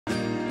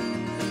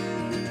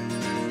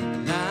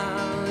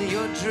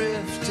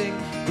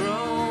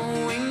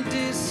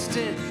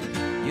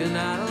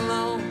not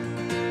alone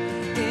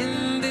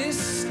in this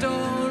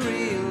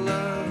story.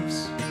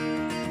 Love's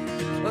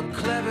a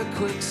clever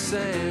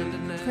quicksand.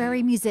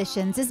 Prairie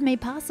Musicians is made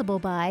possible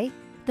by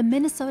the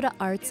Minnesota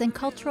Arts and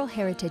Cultural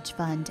Heritage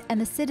Fund and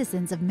the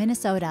citizens of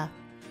Minnesota.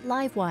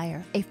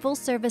 Livewwire, a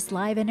full-service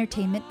live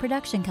entertainment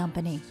production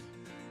company.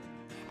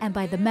 And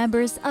by the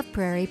members of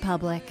Prairie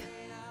Public.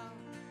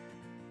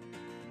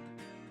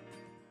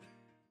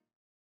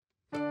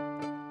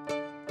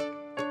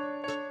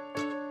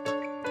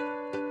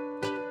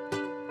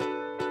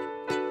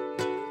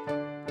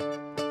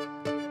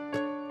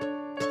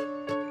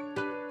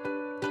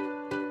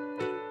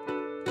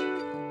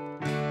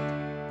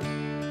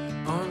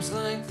 Arms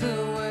length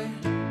away.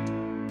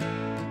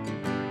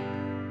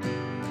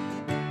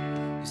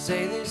 You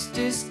say this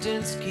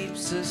distance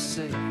keeps us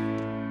safe.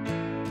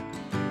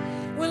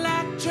 Well,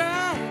 I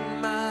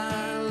drag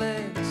my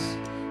legs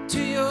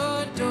to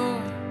your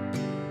door.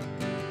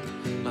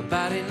 My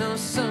body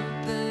knows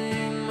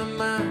something my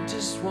mind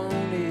just won't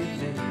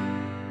admit.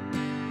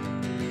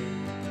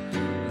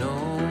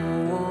 No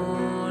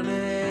one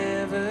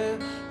ever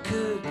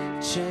could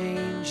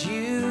change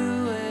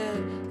you,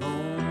 and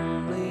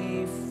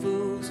only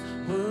fools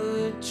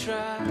would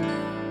try.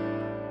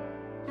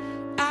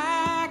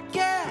 I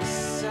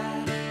guess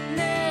I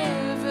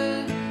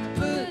never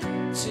put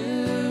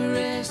to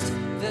rest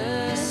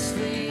the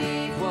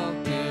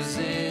sleepwalkers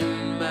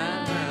in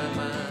my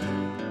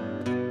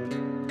mind.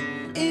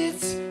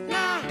 It's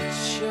not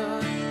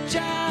your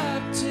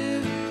job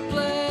to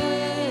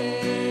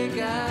play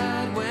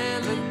God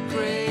when the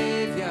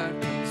graveyard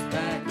comes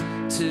back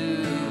to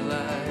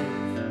life.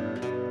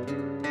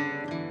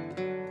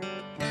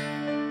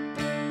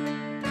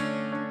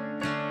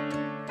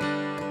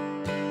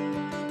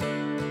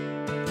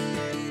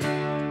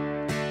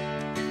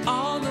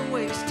 All the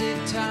wasted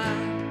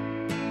time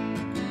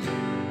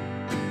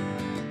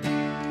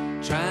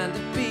trying to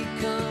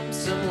become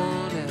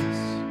someone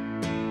else.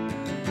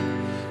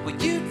 Well,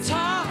 you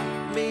taught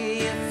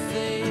me a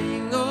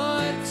thing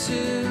or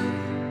two.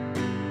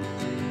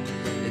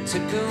 It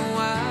took a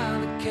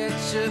while to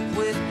catch up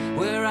with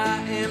where I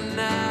am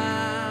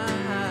now.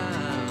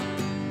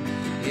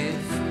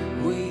 If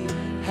we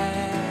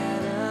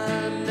had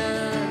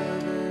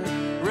another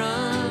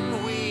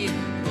run, we'd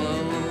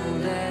blow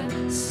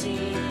that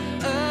scene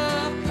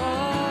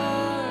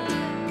apart.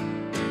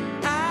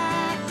 I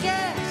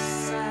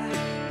guess I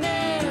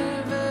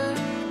never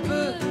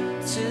put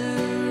to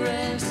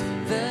rest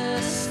the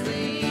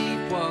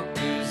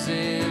sleepwalkers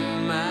in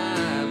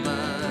my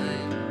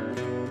mind.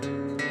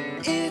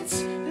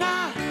 It's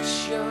not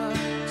your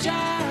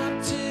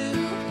job to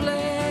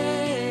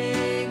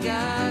play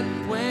God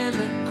when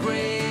the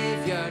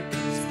graveyard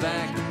comes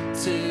back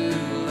to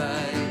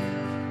life.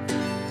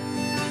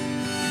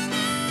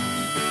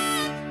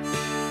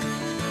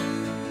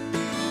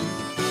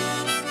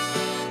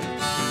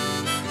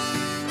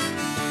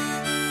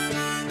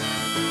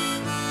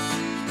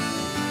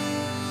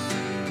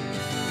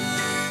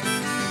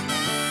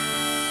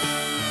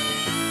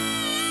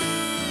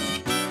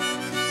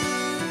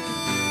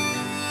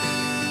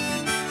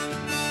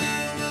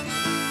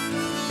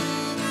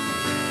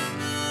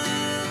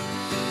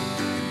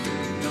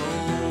 No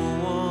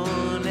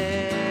one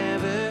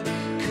ever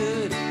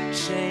could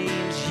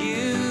change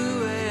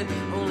you, and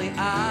only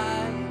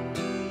I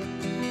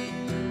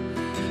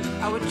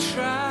would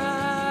try.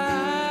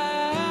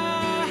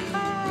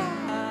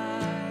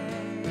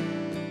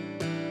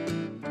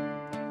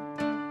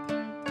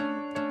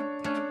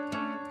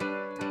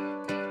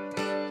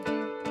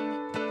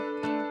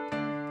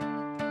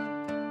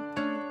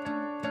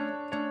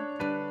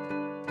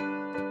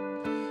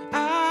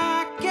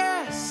 I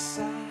guess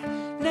I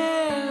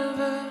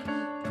never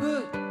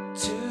put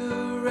to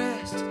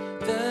rest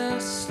the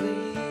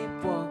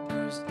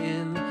sleepwalkers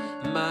in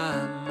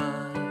my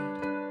mind.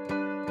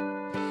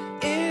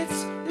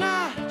 It's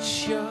not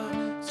your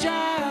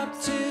job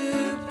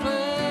to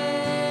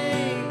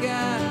play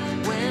God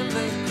when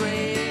the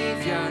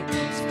graveyard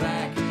comes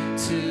back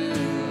to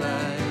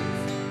life.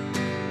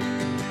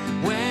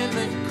 When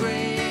the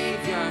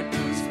graveyard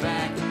comes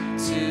back to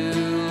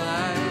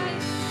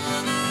life.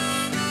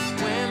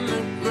 When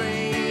the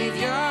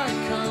graveyard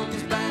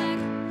comes back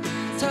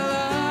to life.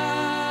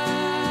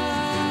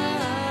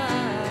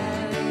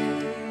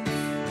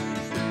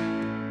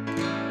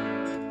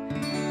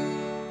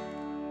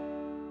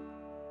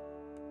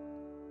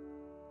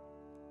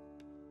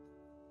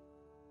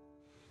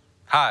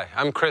 Hi,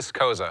 I'm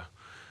Koza.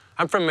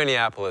 I'm from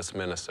Minneapolis,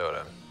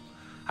 Minnesota.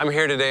 I'm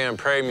here today on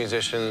Prairie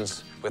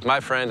Musicians with my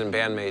friend and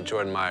bandmate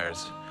Jourdan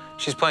Myers.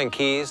 She's playing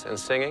keys and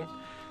singing,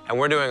 and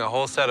we're doing a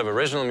whole set of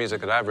original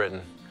music that I've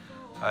written.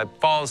 It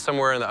falls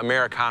somewhere in the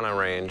Americana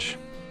range.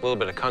 A little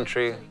bit of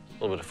country, a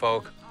little bit of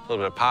folk, a little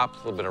bit of pop, a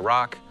little bit of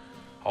rock,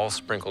 all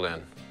sprinkled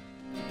in.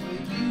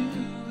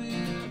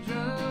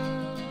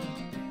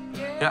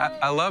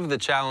 I love the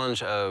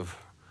challenge of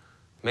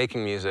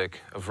making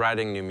music, of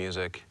writing new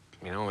music.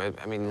 You know,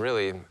 I mean,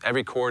 really,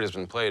 every chord has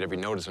been played, every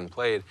note has been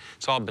played.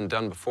 It's all been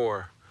done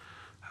before.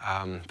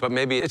 But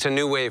maybe it's a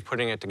new way of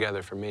putting it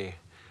together for me.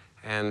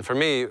 And for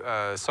me,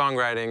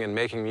 songwriting and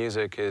making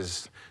music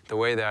is the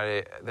way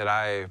that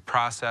I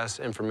process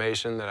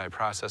information, that I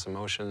process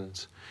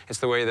emotions. It's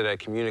the way that I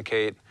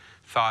communicate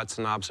thoughts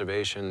and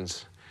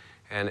observations.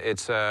 And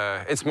it's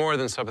more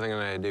than something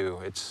that I do.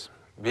 It's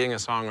being a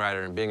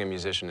songwriter and being a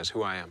musician is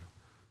who I am.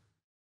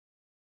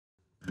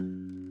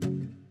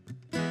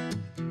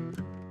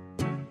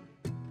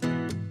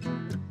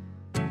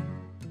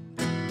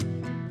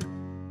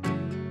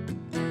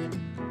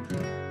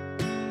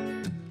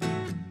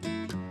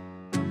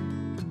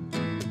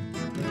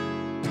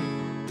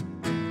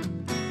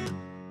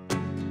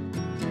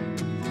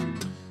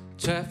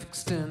 Traffic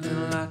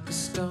standing like a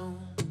stone.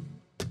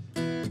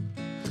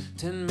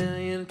 10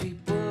 million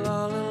people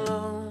all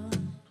alone.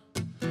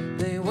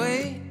 They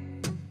wait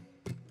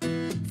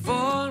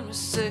for a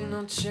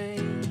signal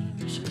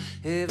change.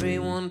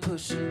 Everyone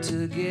pushing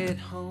to get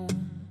home.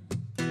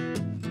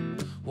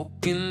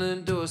 Walk in the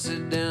door,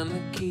 sit down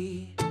the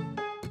key.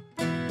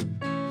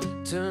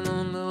 Turn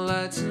on the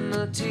lights and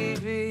the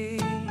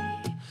TV.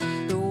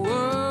 The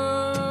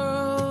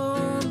world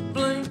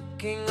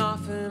blinking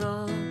off and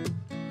on.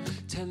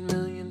 10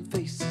 million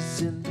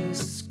faces in the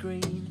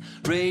screen.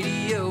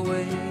 Radio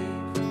wave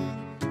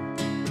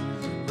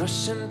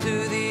rushing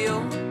through the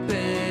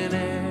open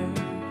air.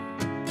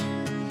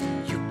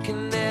 You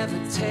can never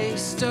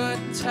taste or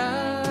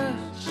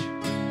touch,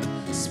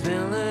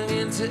 spilling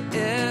into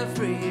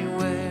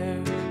everywhere.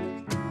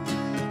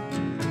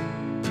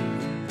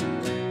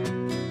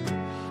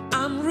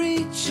 I'm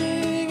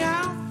reaching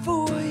out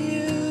for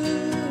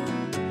you.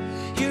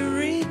 You're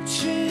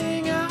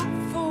reaching out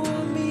for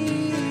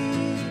me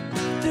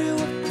through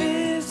a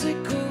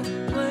physical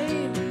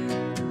plane.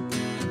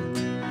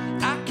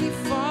 I keep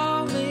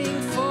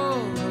falling for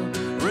a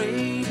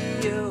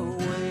radio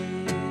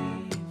wave.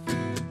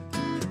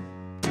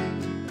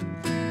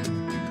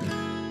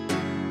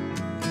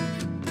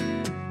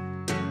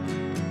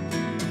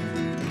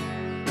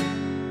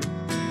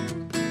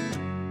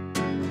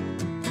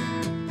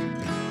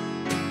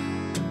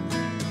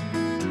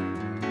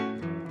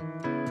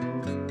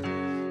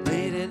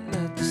 Late at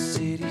night the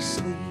city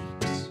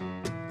sleeps.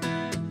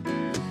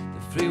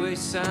 The freeway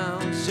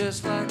sounds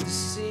just like the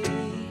sea.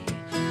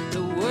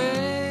 The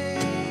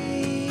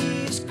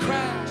waves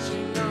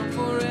crashing on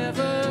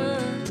forever.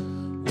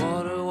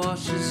 Water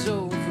washes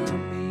over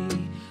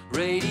me.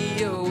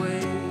 Radio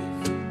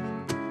wave,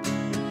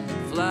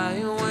 fly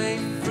away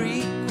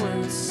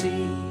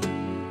frequency.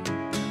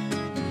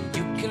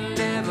 You can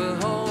never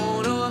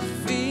hold or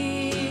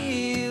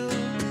feel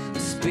the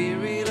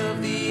spirit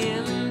of the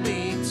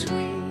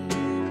in-between.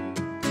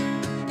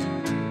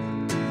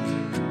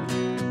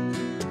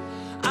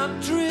 I'm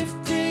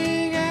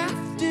drifting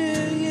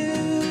after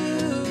you.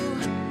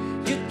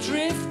 You're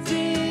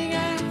drifting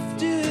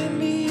after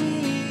me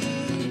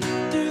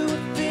through a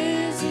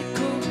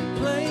physical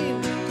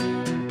plane.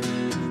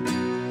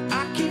 I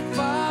keep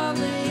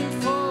falling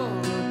for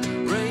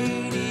a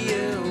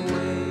radio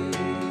wave,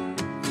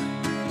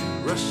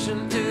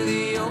 rushing through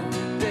the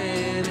open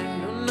air.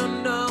 No, no,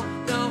 no,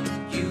 no,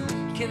 you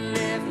can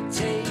never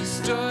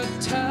taste or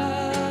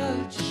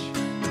touch,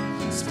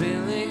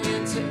 spilling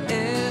into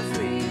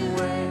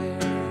everywhere.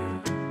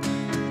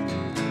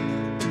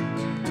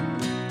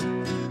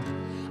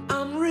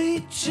 I'm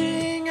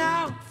reaching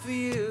out for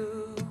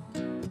you.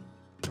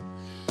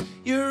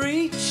 You're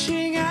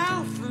reaching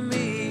out for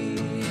me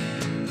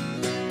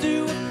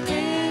through a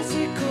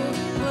physical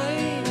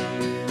plane.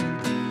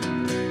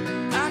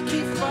 I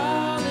keep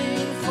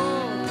falling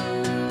for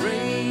a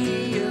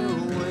radio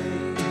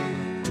wave.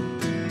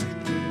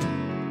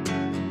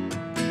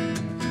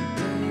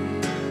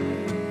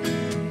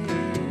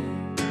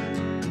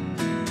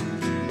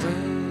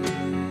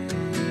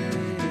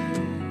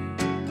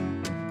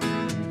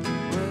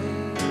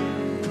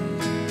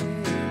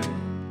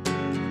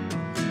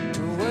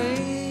 The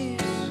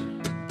waves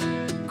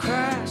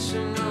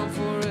crashing on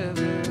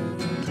forever.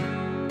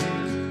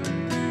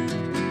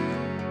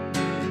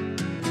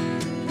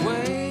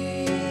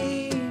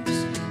 Waves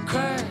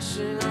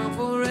crashing on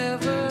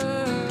forever.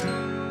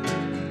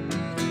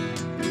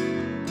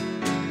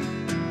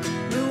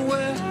 The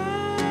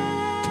waves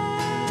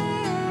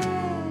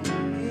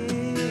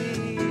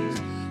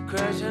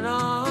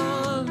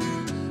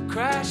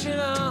crashing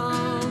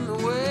on the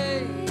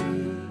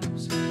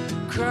waves,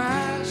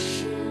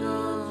 crashing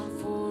on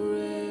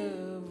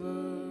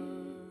forever.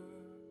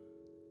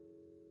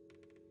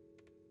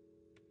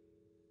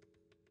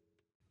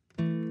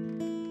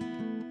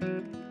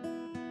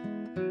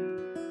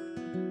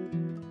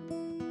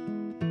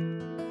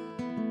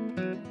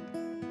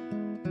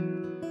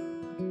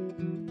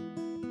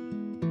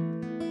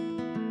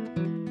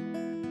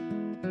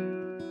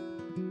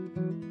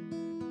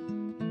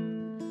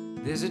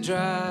 There's a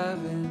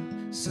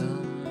driving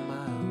some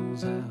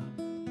miles out.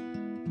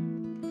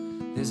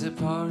 There's a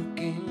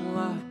parking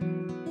lot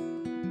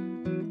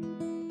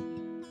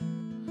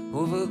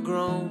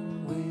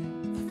overgrown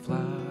with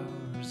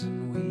flowers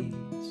and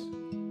weeds.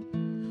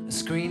 A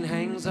screen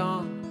hangs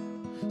on,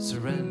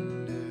 surrendering.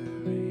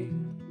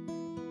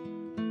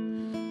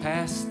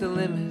 Past the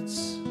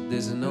limits,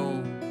 there's an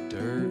old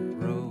dirt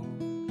road.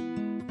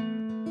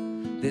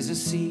 There's a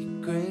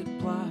secret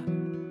plot.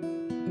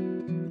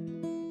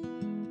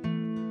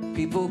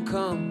 People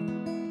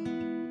come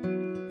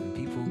and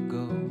people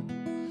go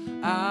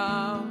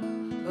out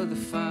of the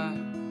fire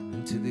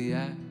into the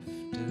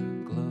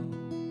afterglow.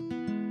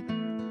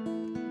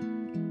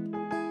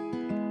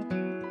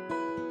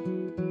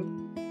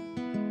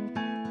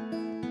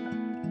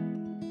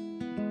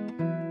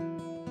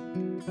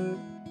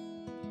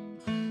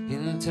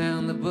 In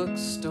town, the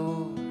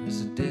bookstore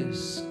is a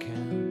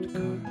discount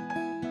cart.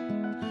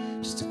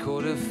 Just a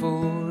quarter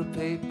for a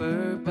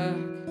paperback.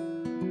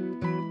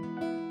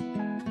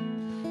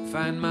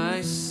 Find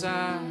my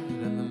side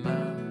of the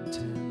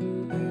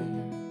mountain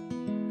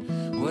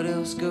there. What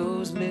else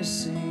goes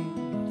missing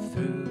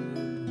through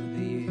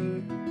the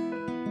year?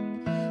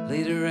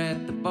 Later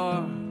at the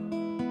bar,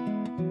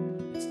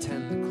 it's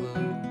 10 to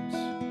close.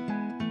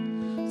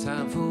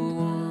 Time for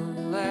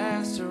one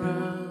last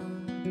round.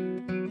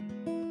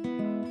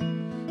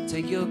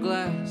 Take your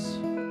glass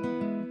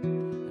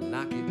and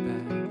knock it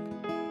back.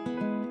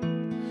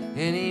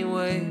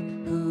 Anyway,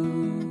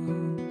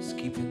 who's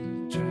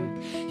keeping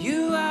track?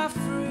 You are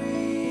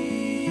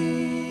free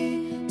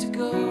to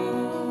go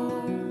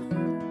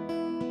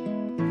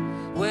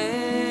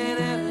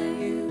whenever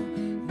you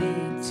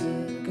need to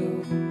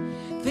go.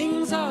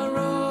 Things are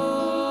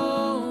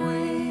always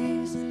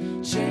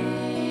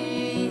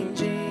changing,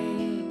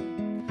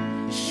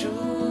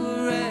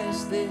 sure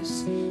as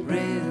this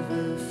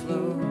river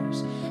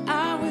flows.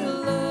 I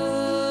will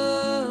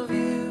love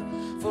you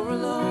for a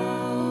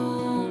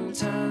long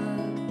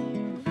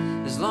time,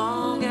 as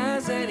long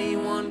as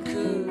anyone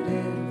could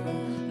ever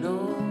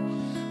know.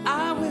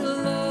 I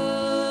will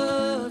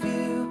love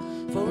you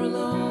for a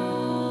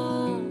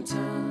long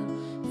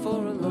time,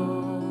 for a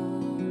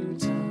long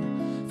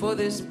time, for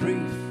this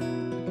brief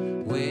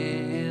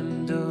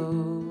window.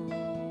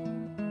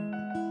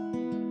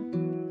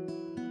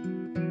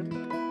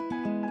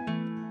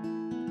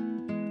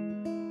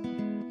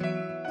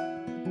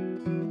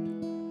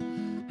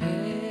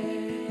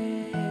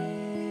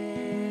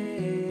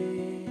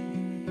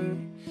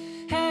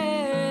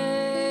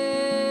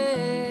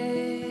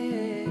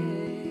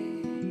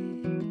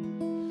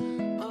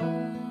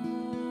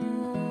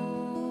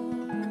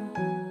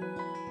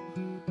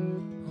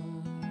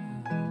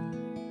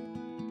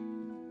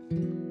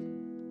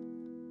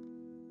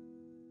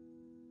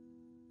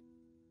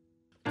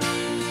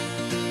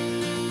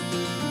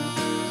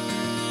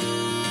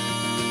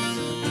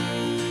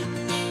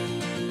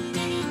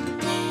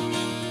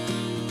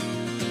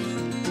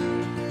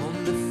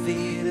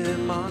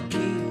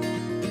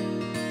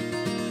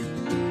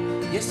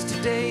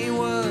 Yesterday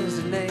was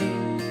a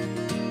name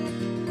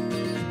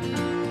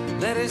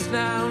that is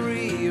now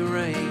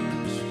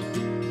rearranged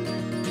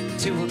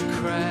to a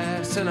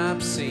crass and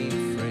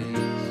obscene phrase.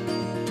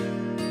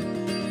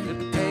 The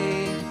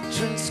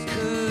patrons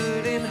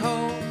couldn't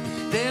hold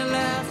their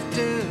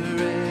laughter,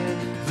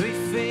 every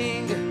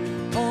finger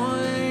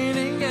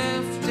pointing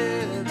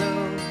after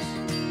those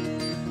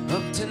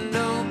up to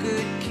no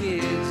good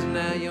kids.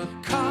 Now you're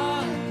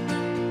caught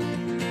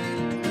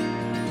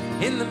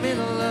in the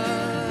middle of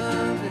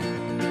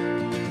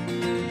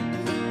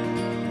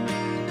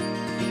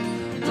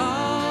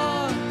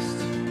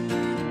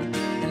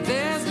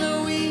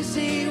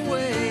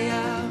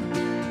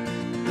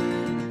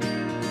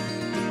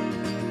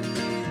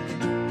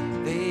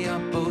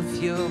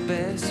your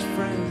best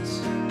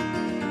friends.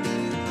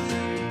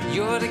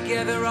 You're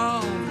together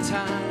all the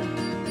time.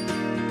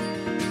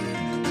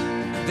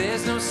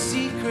 There's no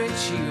secret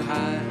you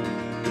hide,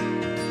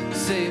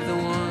 save the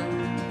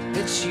one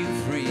that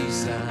you've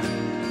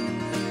resigned.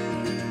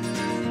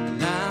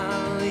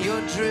 Now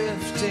you're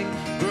drifting,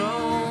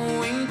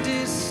 growing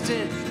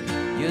distant.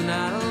 You're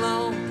not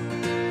alone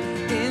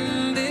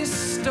in this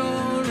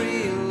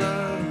story.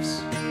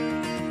 Love's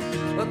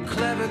a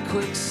clever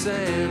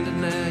quicksand,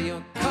 and now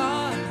you're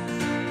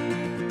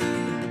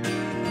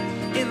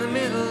in the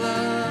middle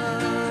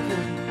of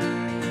it,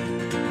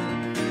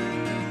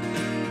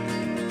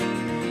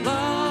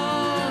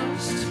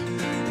 lost,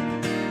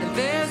 and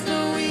there's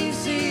no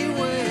easy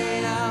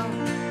way out.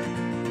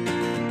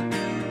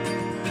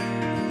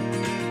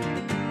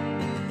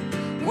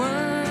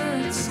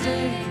 Words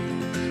stay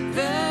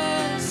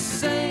the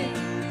same,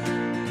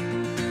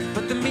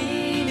 but the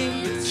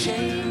meaning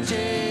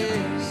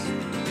changes.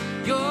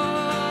 You're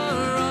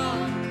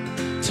all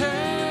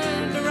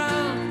turned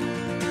around,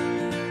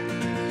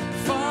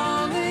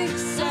 falling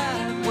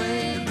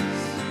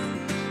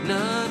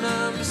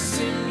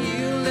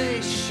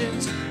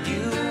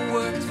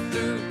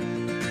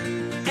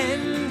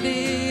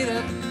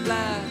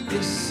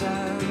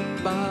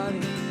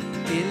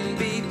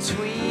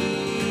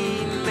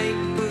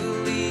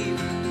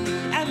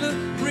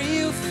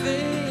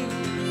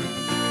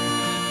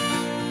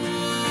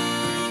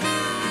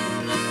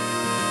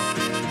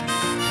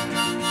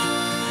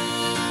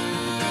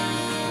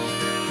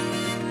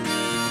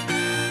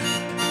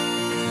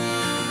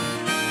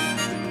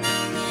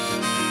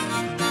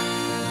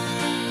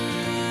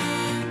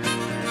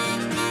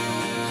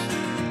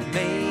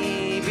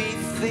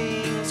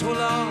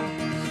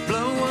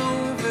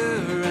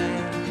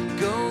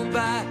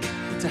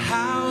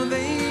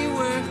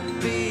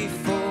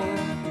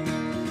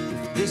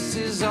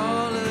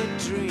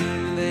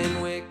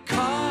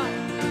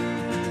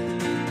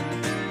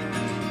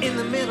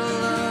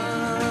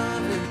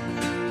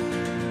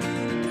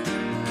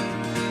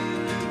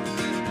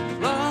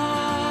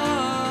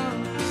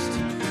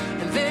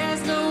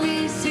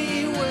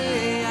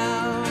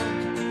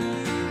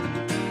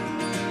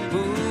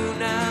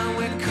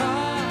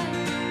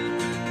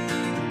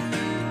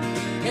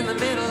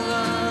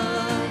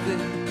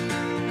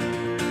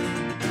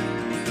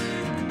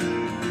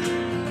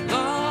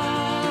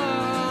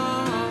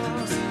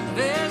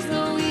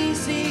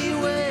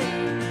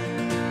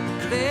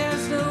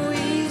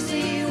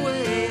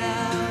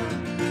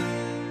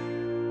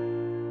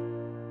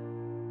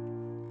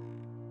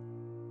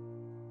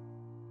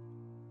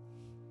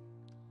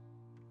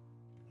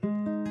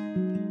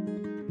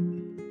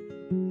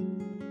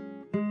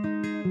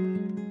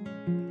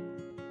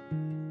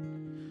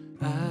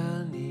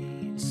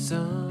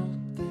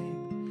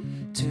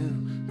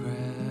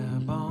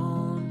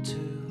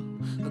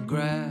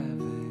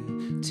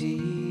gravity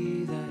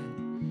that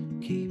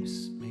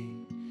keeps me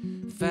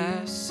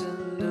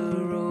fastened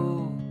to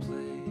role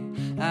play.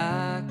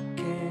 I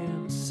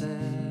can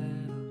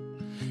settle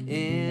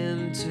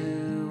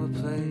into a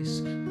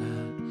place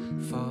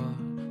not far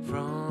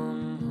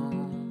from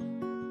home.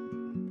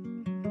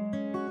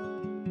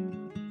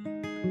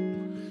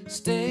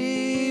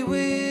 Stay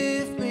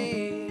with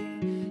me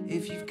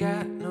if you've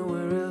got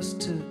nowhere else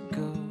to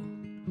go.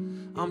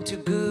 I'm too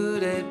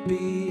good at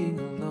being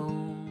alone.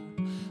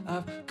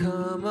 I've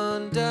come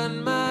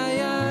undone,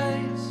 my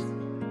eyes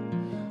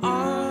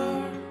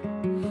are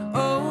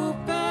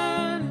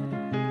open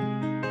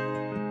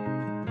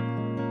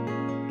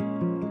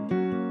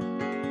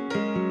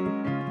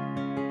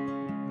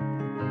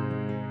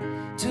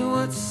to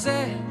what's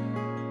set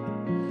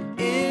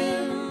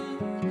in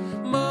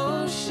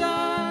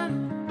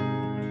motion.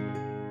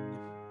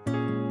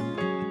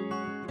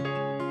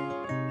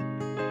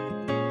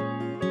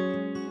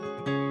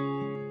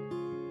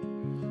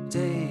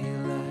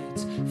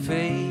 Daylight's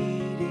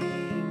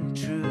fading,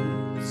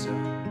 truths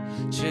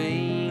are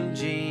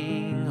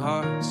changing,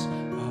 hearts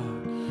are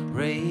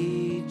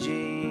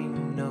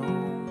raging, no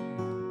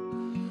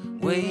more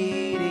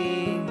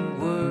waiting,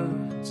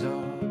 words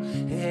are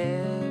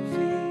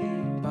heavy,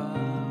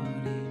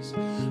 bodies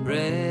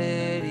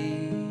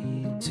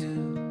ready to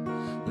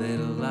let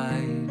a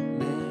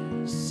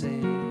lightness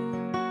in.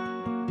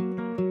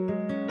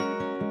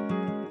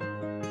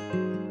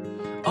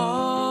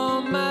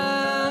 All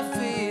my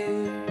fear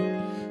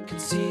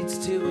concedes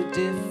to a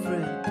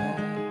different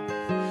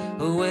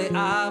path, a way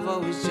I've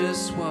always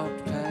just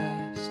walked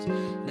past.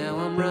 Now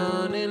I'm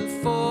running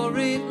for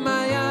it,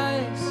 my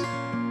eyes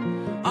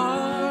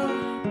are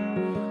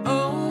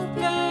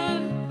open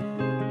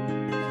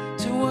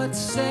to what's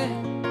set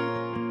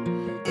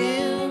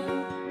in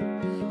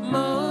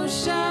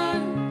motion.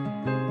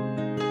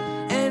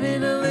 And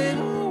in a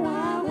little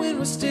while, when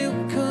we're still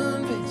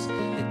convinced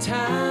that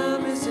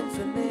time is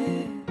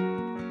infinite,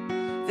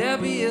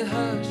 there'll be a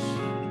hush.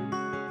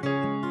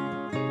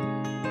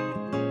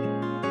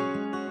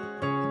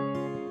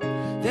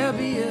 There'll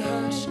be a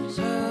hush,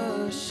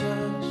 hush,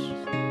 hush.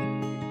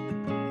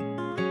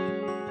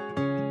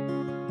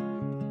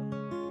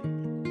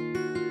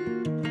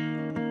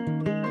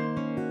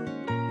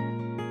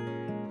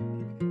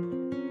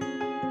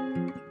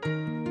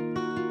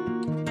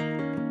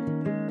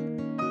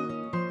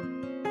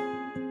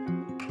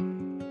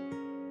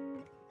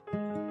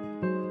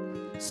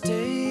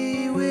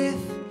 Stay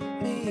with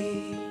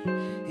me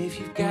if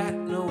you've got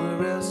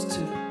nowhere else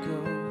to go.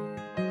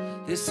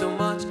 There's so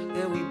much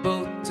that we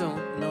both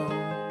don't know.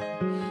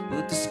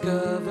 We'll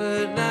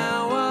discover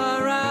now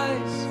our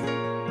eyes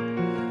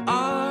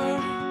are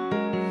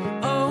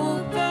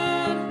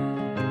open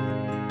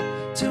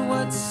to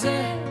what's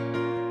set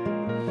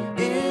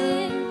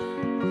in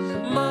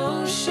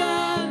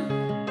motion.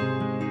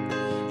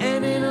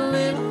 And in a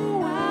little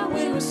while,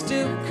 when we're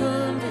still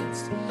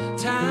convinced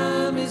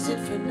time is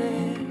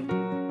infinite,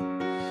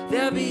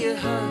 there'll be a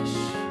hush.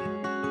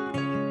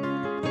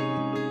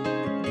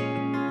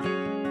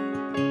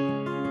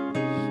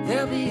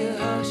 There'll be a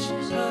hush,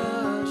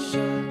 hush,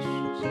 hush.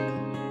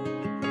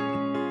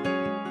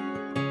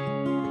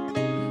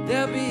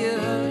 There'll be a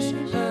hush,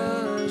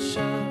 hush,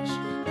 hush,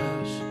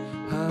 hush,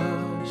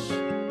 hush.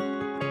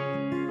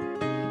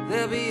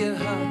 There'll be a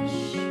hush.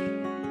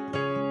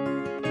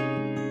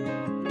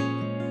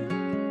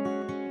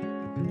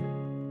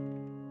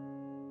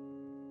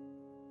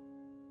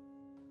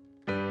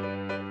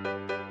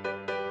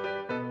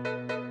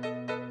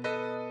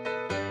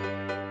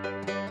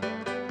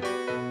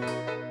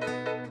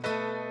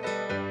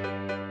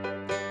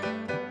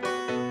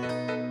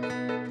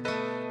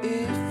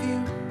 If you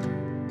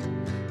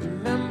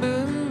remember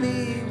me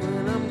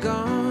when I'm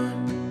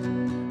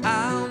gone,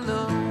 I'll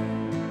know.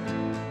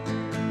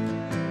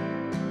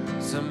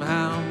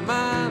 Somehow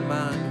my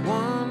mind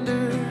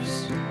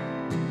wanders,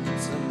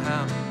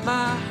 somehow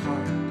my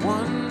heart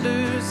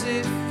wonders.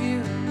 If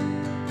you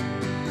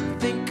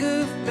think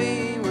of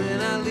me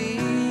when I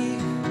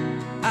leave,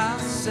 I'll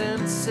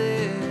sense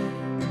it.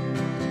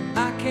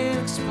 I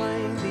can't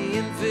explain the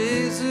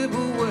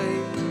invisible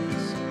ways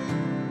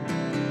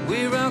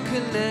we're all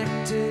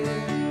connected.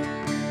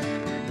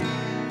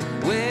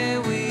 Where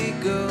we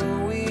go,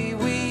 we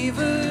weave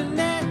a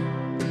net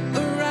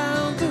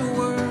around the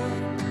world.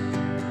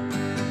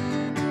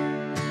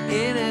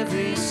 In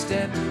every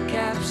step,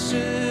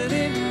 captured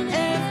in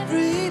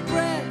every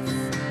breath.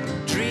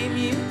 A dream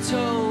you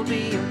told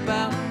me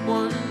about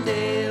one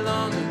day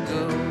long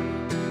ago,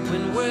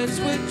 when words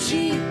were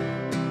cheap,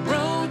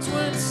 roads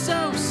weren't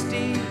so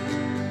steep.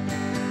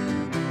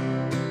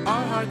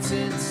 Our hearts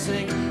in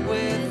sync,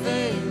 where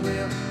they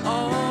will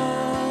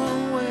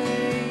always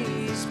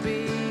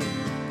be.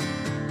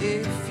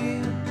 If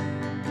you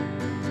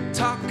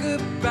talk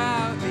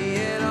about me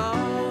at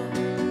all,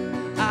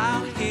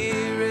 I'll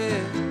hear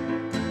it.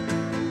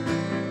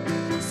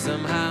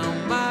 Somehow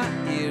my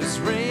ears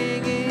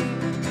ringing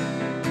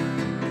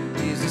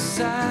is a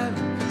siren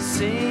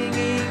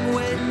singing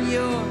when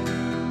you're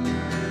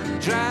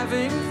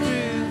driving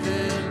through the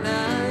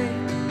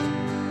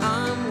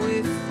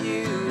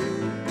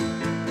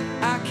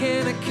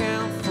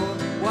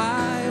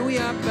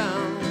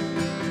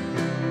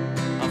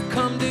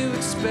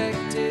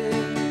unexpected.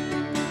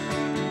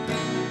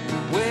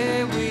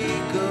 Where we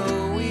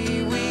go,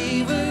 we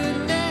weave a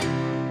net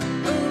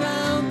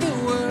around the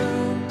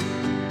world.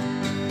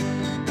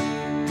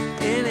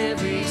 In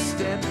every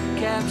step,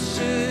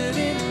 captured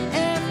in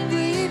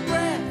every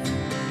breath,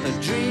 a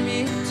dream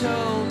you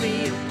told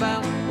me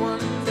about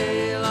one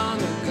day long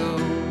ago.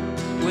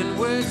 When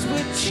words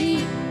were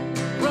cheap,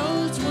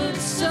 roads weren't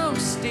so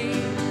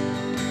steep,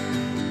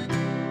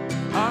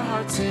 our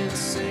hearts in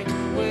sync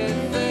where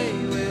they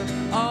will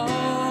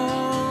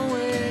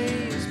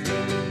always be.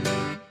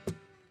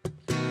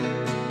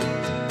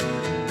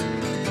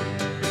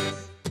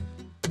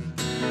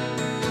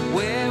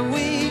 Where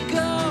we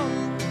go,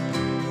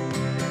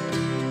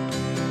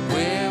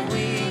 where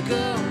we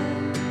go,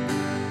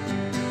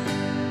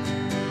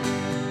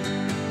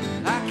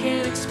 I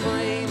can't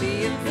explain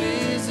the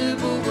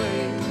invisible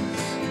ways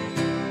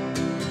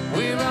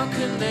we're all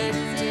connected.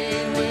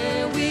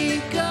 Where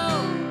we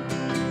go,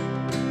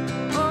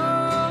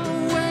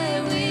 oh,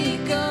 where we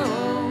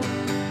go,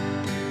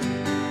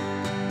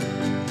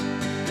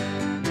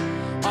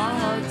 our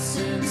hearts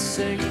in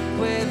sync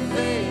where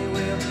they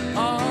will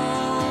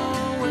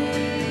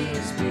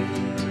always be.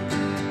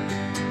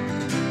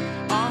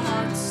 Our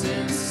hearts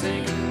in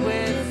sync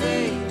where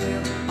they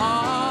will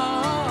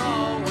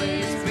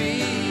always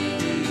be.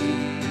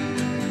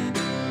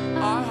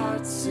 Our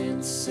hearts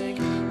in sync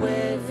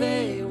where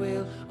they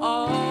will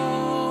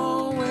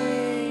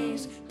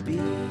always be.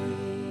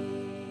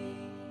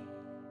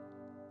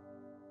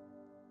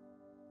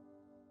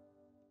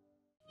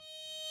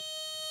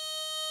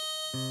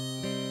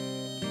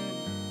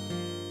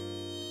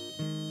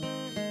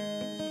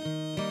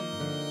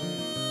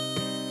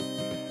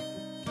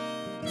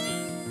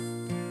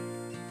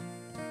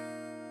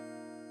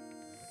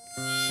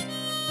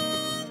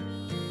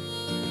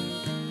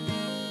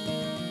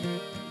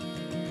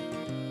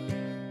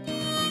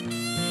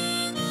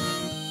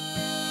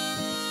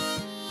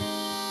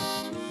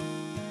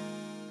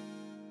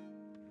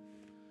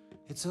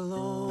 It's a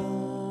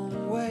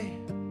long way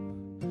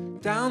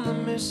down the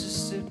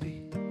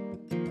Mississippi,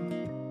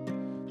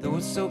 though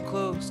it's so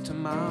close to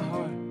my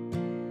heart,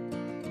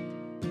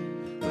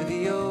 where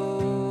the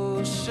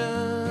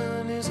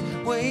ocean is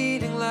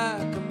waiting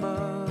like a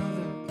mother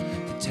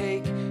to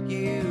take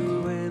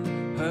you in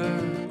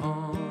her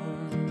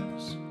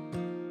arms.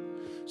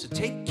 So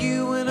take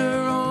you in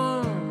her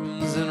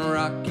arms and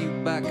rock you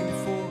back and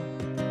forth,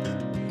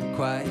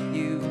 quiet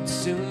you and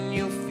soon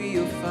you'll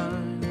feel fine.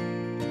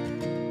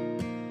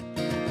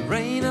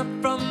 Rain up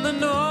from the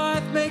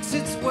north makes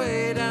its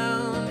way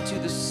down to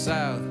the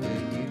south,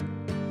 where you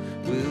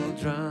will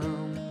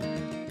drown.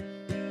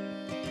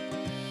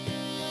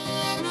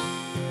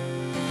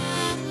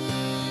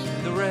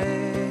 The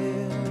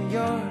rail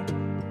yard,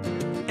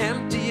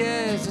 empty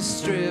as a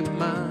strip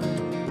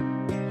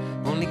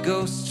mine, only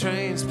ghost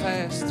trains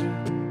pass through,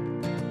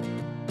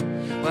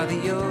 while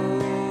the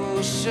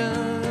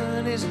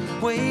ocean is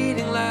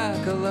waiting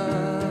like a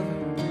lover,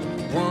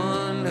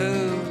 one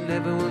who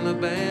never will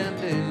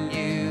abandon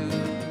you.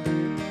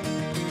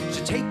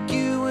 She'll take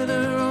you in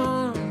her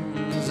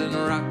arms and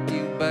rock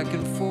you back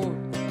and forth,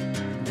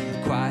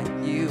 quiet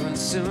you and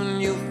soon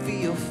you'll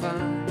feel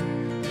fine.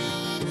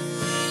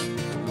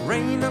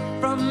 Rain up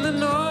from the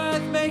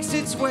north makes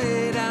its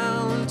way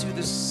down to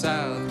the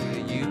south,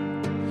 where you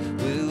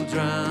will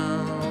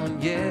drown,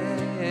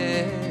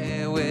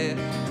 yeah, where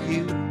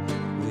you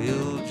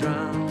will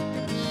drown.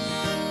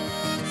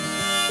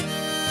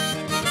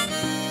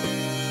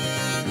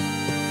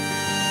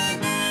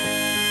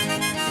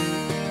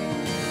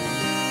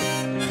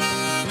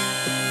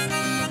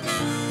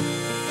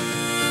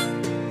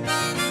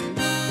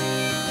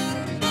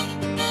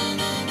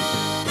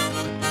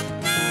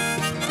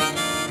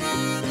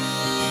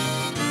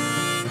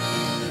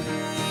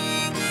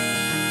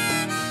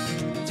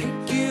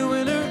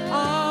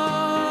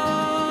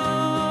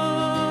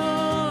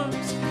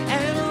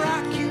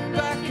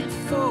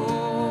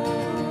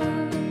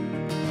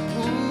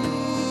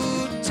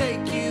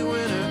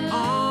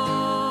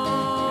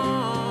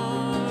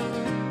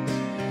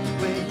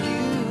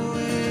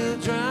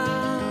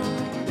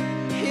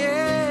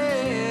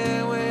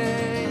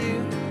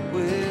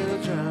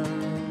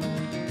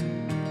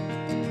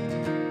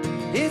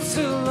 It's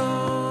a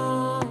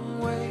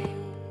long way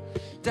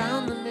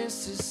down the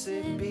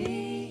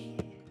Mississippi,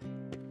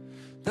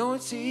 though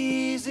it's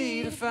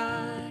easy to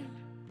find.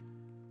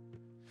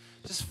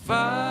 Just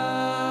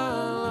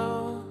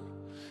follow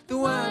the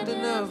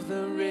winding of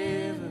the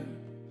river,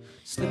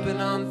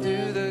 slipping on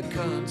through the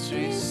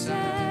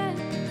countryside.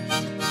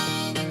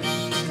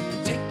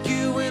 Take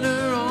you in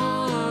her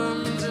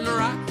arms and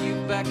rock you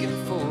back and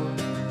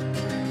forth,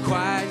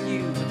 quiet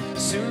you,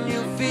 soon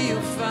you'll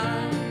feel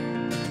fine.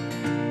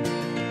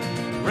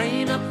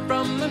 Rain up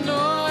from the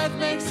north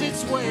makes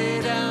its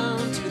way down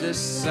to the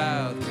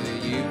south, where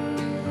you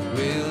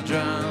will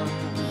drown.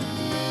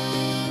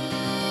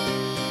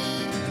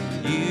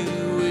 You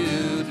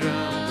will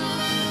drown.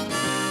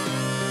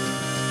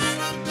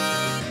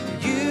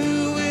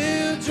 You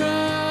will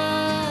drown.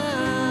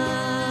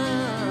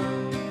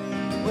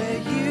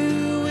 Where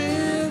you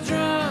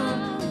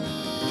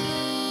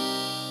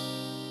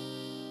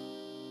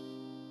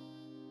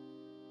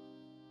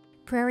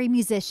Prairie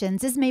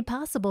Musicians is made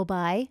possible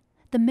by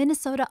the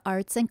Minnesota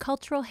Arts and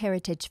Cultural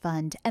Heritage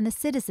Fund and the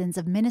citizens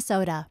of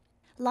Minnesota,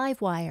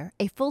 Livewwire,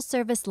 a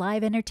full-service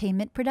live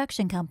entertainment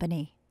production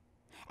company,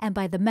 and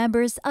by the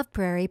members of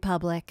Prairie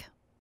Public.